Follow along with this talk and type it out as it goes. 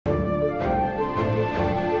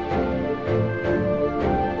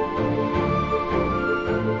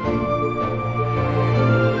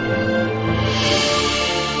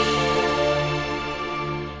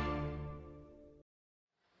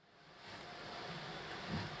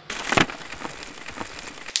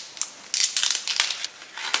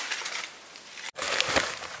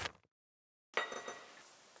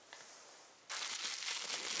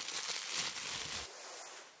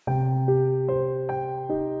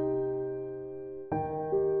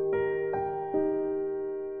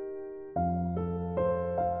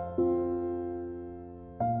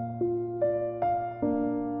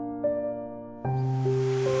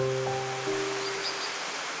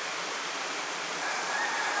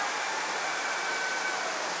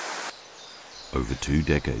Over 2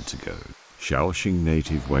 decades ago, Shaoxing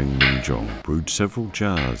native Wang Minzhong brewed several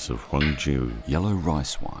jars of Huangjiu yellow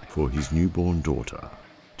rice wine for his newborn daughter.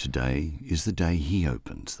 Today is the day he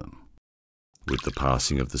opens them. With the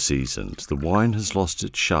passing of the seasons, the wine has lost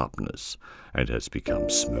its sharpness and has become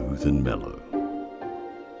smooth and mellow.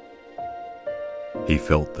 He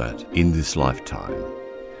felt that, in this lifetime,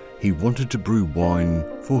 he wanted to brew wine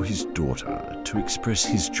for his daughter to express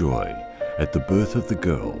his joy at the birth of the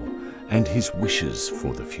girl and his wishes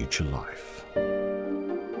for the future life.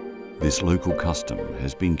 This local custom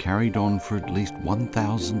has been carried on for at least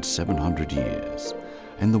 1,700 years,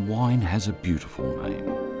 and the wine has a beautiful name,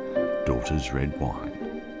 Daughter's Red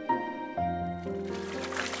Wine.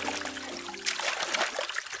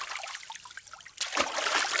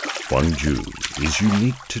 Huangjiu is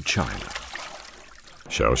unique to China.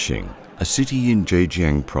 Shaoxing, a city in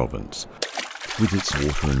Zhejiang province, with its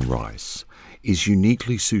water and rice, is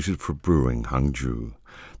uniquely suited for brewing Huangjiu.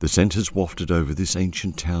 The scent has wafted over this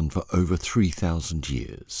ancient town for over 3,000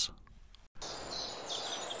 years.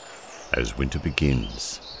 As winter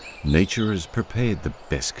begins, nature has prepared the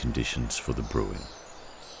best conditions for the brewing.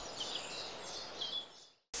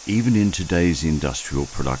 Even in today's industrial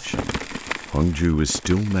production, Huangjiu is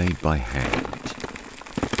still made by hand.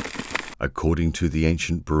 According to the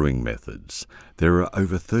ancient brewing methods, there are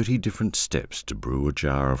over 30 different steps to brew a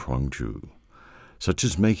jar of Huangjiu, such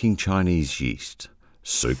as making Chinese yeast,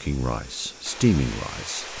 soaking rice, steaming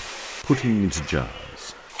rice, putting into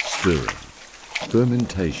jars, stirring,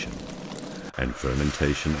 fermentation, and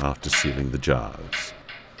fermentation after sealing the jars.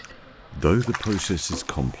 Though the process is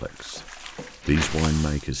complex, these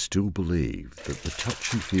winemakers still believe that the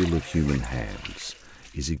touch and feel of human hands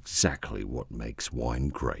is exactly what makes wine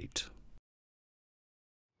great.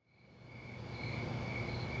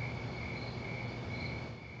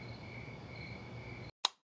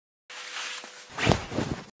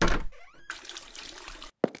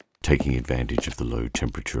 Taking advantage of the low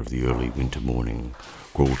temperature of the early winter morning,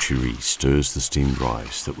 Guochiri stirs the steamed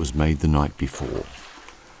rice that was made the night before.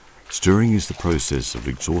 Stirring is the process of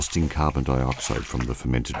exhausting carbon dioxide from the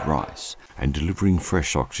fermented rice and delivering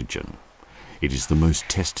fresh oxygen. It is the most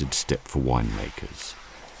tested step for winemakers.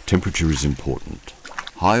 Temperature is important.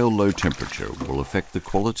 High or low temperature will affect the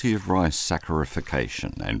quality of rice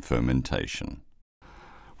saccharification and fermentation.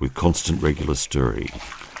 With constant regular stirring,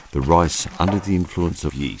 the rice, under the influence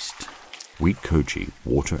of yeast, wheat koji,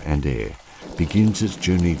 water and air, begins its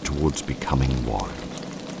journey towards becoming wine.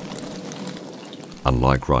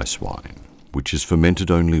 Unlike rice wine, which is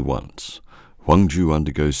fermented only once, Huangjiu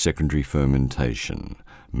undergoes secondary fermentation,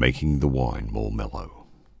 making the wine more mellow.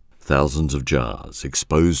 Thousands of jars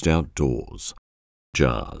exposed outdoors.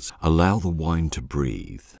 Jars allow the wine to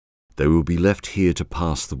breathe. They will be left here to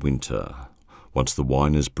pass the winter. Once the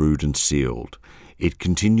wine is brewed and sealed, it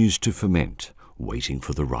continues to ferment, waiting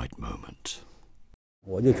for the right moment.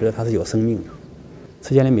 我就觉得它是有生命的。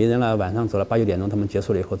车间里没人了，晚上走了8、9点钟，他们结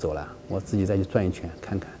束了以后走了，我自己再去转一圈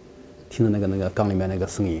看看，听着那个缸里面那个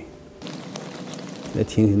声音，那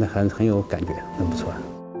听那很有感觉，很不错。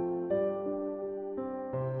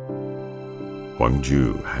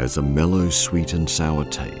Huangjiu has a mellow, sweet and sour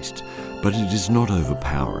taste, but it is not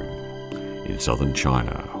overpowering. In southern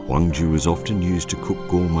China, Huangjiu is often used to cook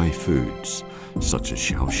gourmet foods, such as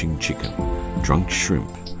Shaoxing chicken, drunk shrimp,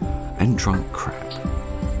 and drunk crab.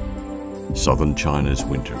 Southern China's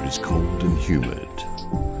winter is cold and humid.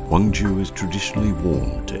 Huangjiu is traditionally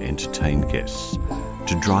warmed to entertain guests,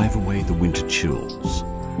 to drive away the winter chills,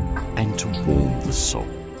 and to warm the soul.